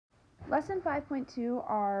Lesson 5.2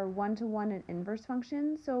 are one-to-one and inverse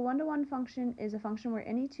functions. So a one-to-one function is a function where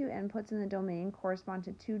any two inputs in the domain correspond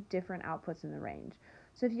to two different outputs in the range.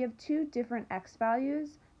 So if you have two different x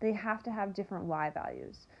values, they have to have different y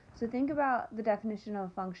values. So think about the definition of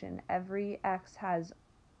a function. Every x has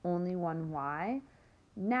only one y.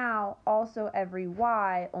 Now also every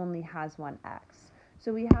y only has one x.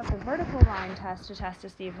 So we have the vertical line test to test to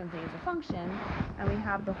see if something is a function, and we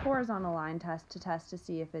have the horizontal line test to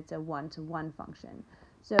see if it's a one-to-one function.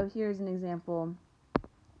 So here's an example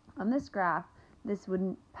on this graph. This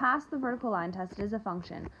wouldn't pass the vertical line test, it is a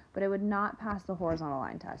function, but it would not pass the horizontal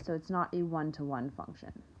line test, so it's not a one-to-one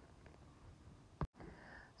function.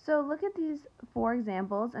 So look at these four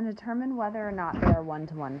examples and determine whether or not they are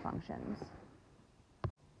one-to-one functions.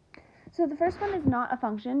 So the first one is not a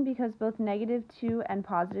function because both -2 and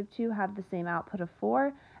 +2 have the same output of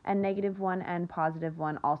 4, and -1 and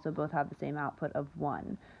 +1 also both have the same output of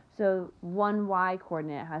 1. So one y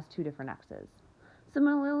coordinate has two different x's.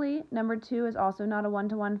 Similarly, number 2 is also not a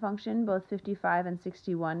one-to-one function. Both 55 and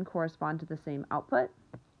 61 correspond to the same output.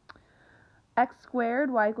 X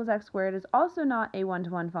squared, y equals x squared, is also not a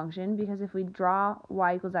one-to-one function because if we draw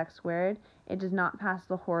y equals x squared, it does not pass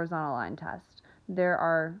the horizontal line test. There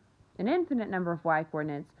are an infinite number of y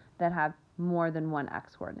coordinates that have more than one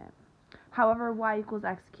x coordinate. However, y equals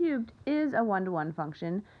x cubed is a one-to-one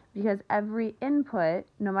function because every input,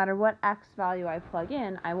 no matter what x value I plug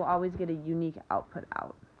in, I will always get a unique output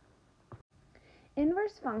out.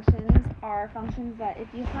 Inverse functions are functions that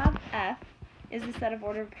if you have f is the set of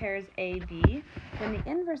ordered pairs a, b, then the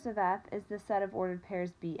inverse of f is the set of ordered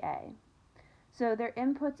pairs b, a. So their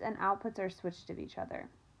inputs and outputs are switched of each other.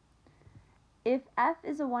 If f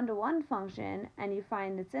is a one-to-one function and you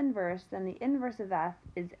find its inverse, then the inverse of f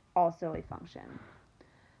is also a function.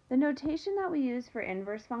 The notation that we use for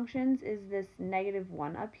inverse functions is this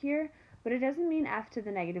 -1 up here, but it doesn't mean f to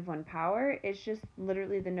the -1 power. It's just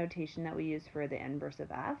literally the notation that we use for the inverse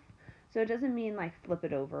of f. So it doesn't mean like flip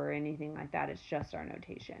it over or anything like that. It's just our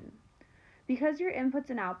notation. Because your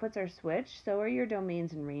inputs and outputs are switched, so are your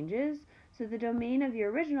domains and ranges. So the domain of your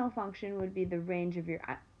original function would be the range of your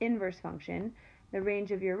inverse function. The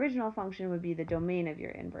range of your original function would be the domain of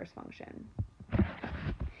your inverse function.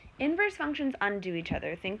 Inverse functions undo each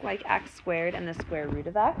other. Think like x squared and the square root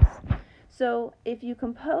of x. So if you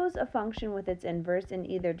compose a function with its inverse in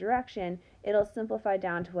either direction, it'll simplify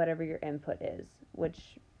down to whatever your input is,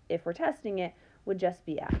 which, if we're testing it, would just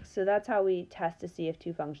be x. So that's how we test to see if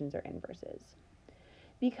two functions are inverses.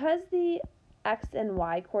 Because the x and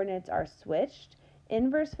y coordinates are switched,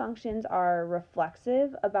 inverse functions are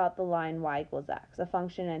reflexive about the line y equals x. A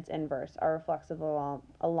function and its inverse are reflexive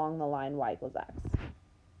along the line y equals x.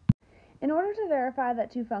 In order to verify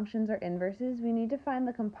that two functions are inverses, we need to find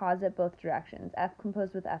the composite both directions, f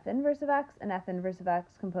composed with f inverse of x and f inverse of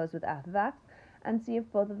x composed with f of x, and see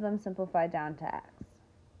if both of them simplify down to x.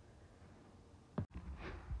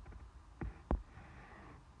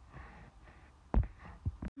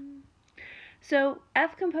 So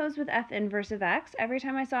f composed with f inverse of x, every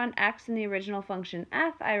time I saw an x in the original function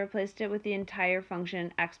f, I replaced it with the entire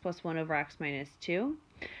function x plus 1 over x minus 2.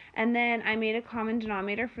 And then I made a common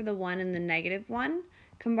denominator for the 1 and the -1.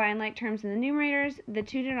 Combine like terms in the numerators. The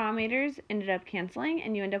two denominators ended up canceling,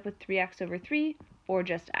 and you end up with 3x over 3, or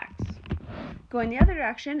just x. Going the other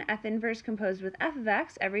direction, f inverse composed with f of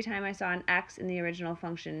x, every time I saw an x in the original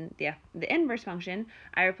function, the inverse function,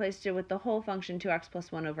 I replaced it with the whole function 2x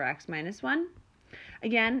plus 1 over x minus 1.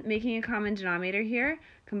 Again, making a common denominator here,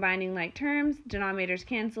 combining like terms, denominators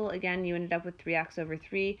cancel, again you ended up with 3x over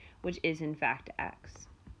 3, which is in fact x.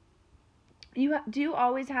 You do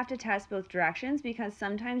always have to test both directions because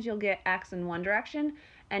sometimes you'll get x in one direction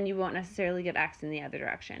and you won't necessarily get x in the other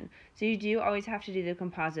direction. So you do always have to do the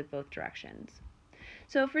composite both directions.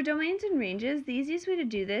 So for domains and ranges, the easiest way to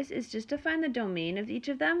do this is just to find the domain of each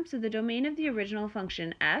of them. So the domain of the original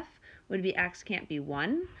function f would be x can't be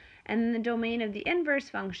 1, and then the domain of the inverse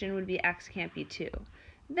function would be x can't be 2.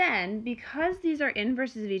 Then, because these are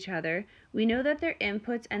inverses of each other, we know that their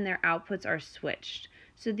inputs and their outputs are switched.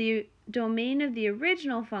 So the domain of the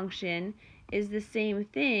original function is the same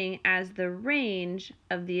thing as the range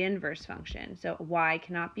of the inverse function. So y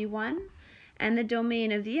cannot be 1. And the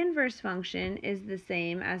domain of the inverse function is the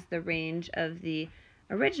same as the range of the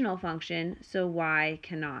original function, so y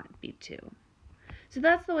cannot be 2. So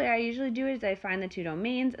that's the way I usually do it, is I find the two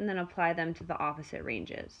domains and then apply them to the opposite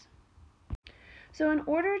ranges. So in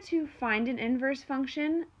order to find an inverse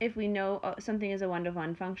function, if we know something is a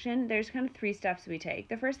one-to-one function, there's kind of 3 steps we take.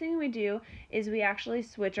 The first thing we do is we actually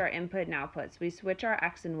switch our input and outputs. We switch our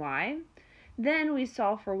x and y. Then we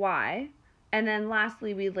solve for y. And then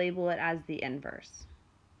lastly, we label it as the inverse.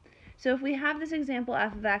 So if we have this example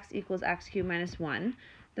f of x equals x cubed minus 1,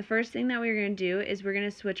 the first thing that we're going to do is we're going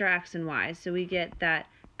to switch our x and y. So we get that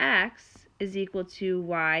x is equal to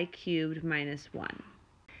y cubed minus 1.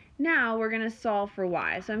 Now we're going to solve for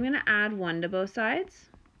y. So I'm going to add 1 to both sides,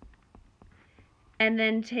 and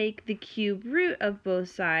then take the cube root of both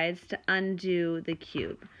sides to undo the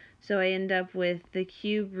cube. So I end up with the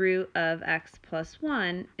cube root of x plus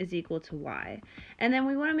 1 is equal to y. And then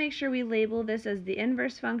we want to make sure we label this as the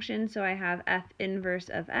inverse function, so I have f inverse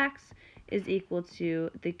of x is equal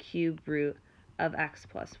to the cube root of x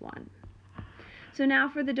plus 1. So now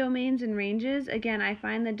for the domains and ranges, again, I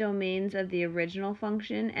find the domains of the original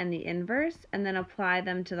function and the inverse, and then apply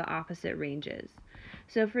them to the opposite ranges.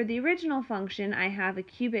 So for the original function, I have a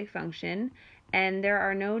cubic function, and there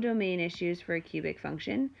are no domain issues for a cubic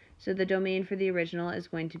function, so the domain for the original is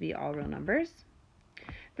going to be all real numbers.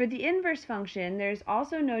 For the inverse function, there's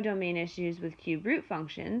also no domain issues with cube root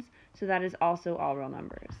functions, so that is also all real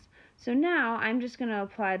numbers. So now I'm just going to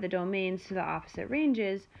apply the domains to the opposite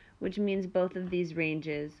ranges, which means both of these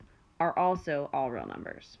ranges are also all real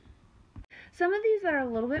numbers. Some of these that are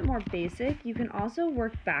a little bit more basic, you can also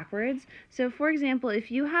work backwards. So for example,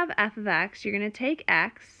 if you have f of x, you're going to take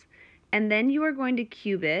x, and then you are going to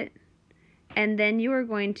cube it, and then you are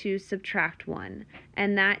going to subtract 1,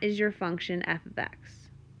 and that is your function f of x.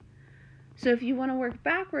 So if you want to work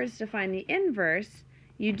backwards to find the inverse,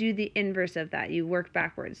 you do the inverse of that. You work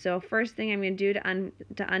backwards. So first thing I'm going to do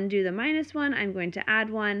to undo the minus 1, I'm going to add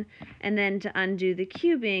 1, and then to undo the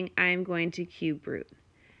cubing, I'm going to cube root.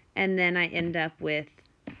 And then I end up with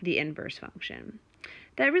the inverse function.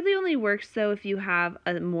 That really only works though if you have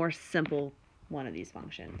a more simple one of these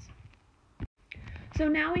functions. So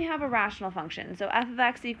now we have a rational function. So f of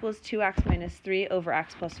x equals 2x minus 3 over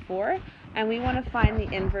x plus 4, and we want to find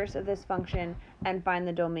the inverse of this function and find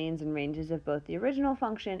the domains and ranges of both the original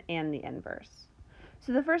function and the inverse.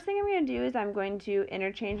 So the first thing I'm going to do is I'm going to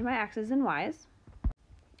interchange my x's and y's.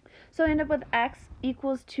 So I end up with x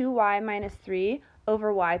equals 2y minus 3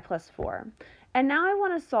 over y plus 4. And now I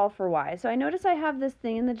want to solve for y. So I notice I have this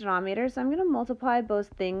thing in the denominator, so I'm going to multiply both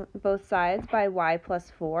sides by y plus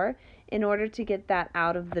 4 in order to get that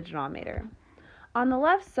out of the denominator. On the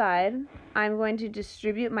left side, I'm going to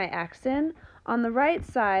distribute my x in. On the right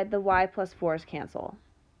side, the y plus 4's cancel.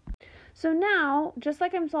 So now, just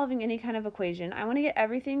like I'm solving any kind of equation, I want to get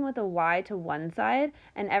everything with a y to one side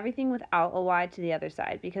and everything without a y to the other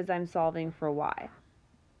side because I'm solving for y.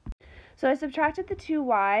 So I subtracted the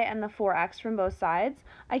 2y and the 4x from both sides.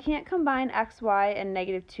 I can't combine xy and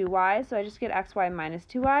negative 2y, so I just get xy minus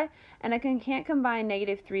 2y. And I can't combine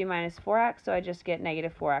negative 3 minus 4x, so I just get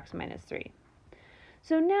negative 4x minus 3.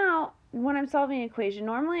 So now, when I'm solving an equation,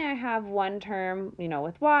 normally I have one term,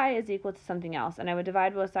 with y is equal to something else, and I would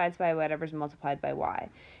divide both sides by whatever's multiplied by y.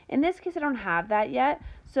 In this case, I don't have that yet,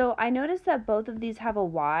 so I notice that both of these have a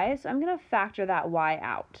y, so I'm going to factor that y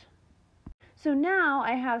out. So now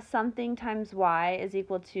I have something times y is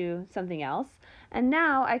equal to something else, and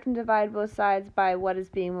now I can divide both sides by what is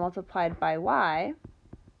being multiplied by y,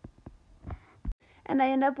 and I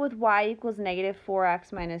end up with y equals negative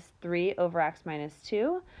 4x minus 3 over x minus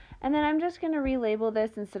 2, and then I'm just going to relabel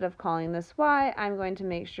this. Instead of calling this y, I'm going to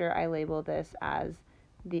make sure I label this as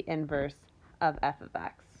the inverse of f of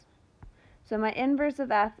x. So my inverse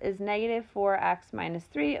of f is negative 4x minus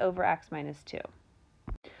 3 over x minus 2.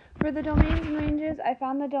 For the domains and ranges, I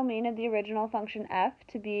found the domain of the original function f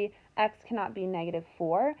to be x cannot be negative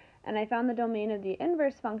 4, and I found the domain of the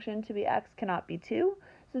inverse function to be x cannot be 2.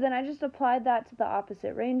 So then I just applied that to the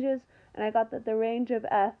opposite ranges, and I got that the range of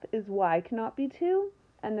f is y cannot be 2,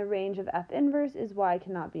 and the range of f inverse is y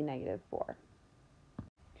cannot be negative 4.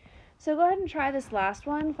 So go ahead and try this last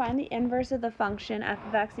one. Find the inverse of the function f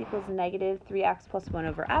of x equals negative 3x plus 1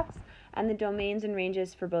 over x, and the domains and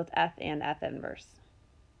ranges for both f and f inverse.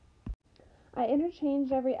 I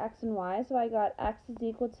interchanged every x and y, so I got x is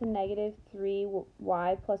equal to negative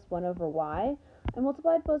 3y plus 1 over y. I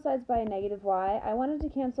multiplied both sides by a negative y. I wanted to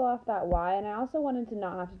cancel off that y, and I also wanted to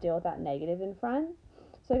not have to deal with that negative in front.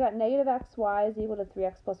 So I got negative xy is equal to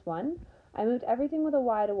 3x plus 1. I moved everything with a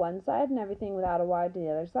y to one side and everything without a y to the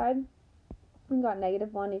other side, and got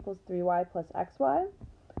negative 1 equals 3y plus xy.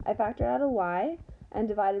 I factored out a y and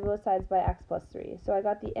divided both sides by x plus 3. So I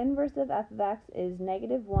got the inverse of f of x is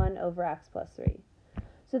negative 1 over x plus 3.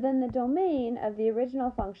 So then the domain of the original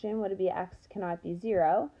function would be x cannot be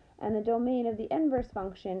 0, and the domain of the inverse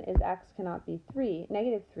function is x cannot be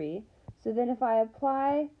negative 3. So then if I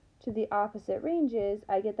apply to the opposite ranges,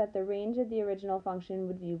 I get that the range of the original function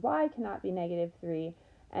would be y cannot be negative 3,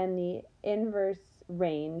 and the inverse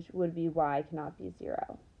range would be y cannot be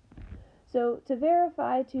 0. So to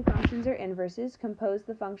verify two functions are inverses, compose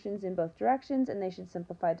the functions in both directions and they should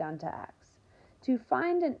simplify down to x. To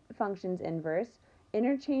find a function's inverse,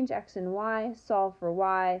 interchange x and y, solve for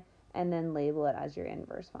y, and then label it as your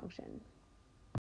inverse function.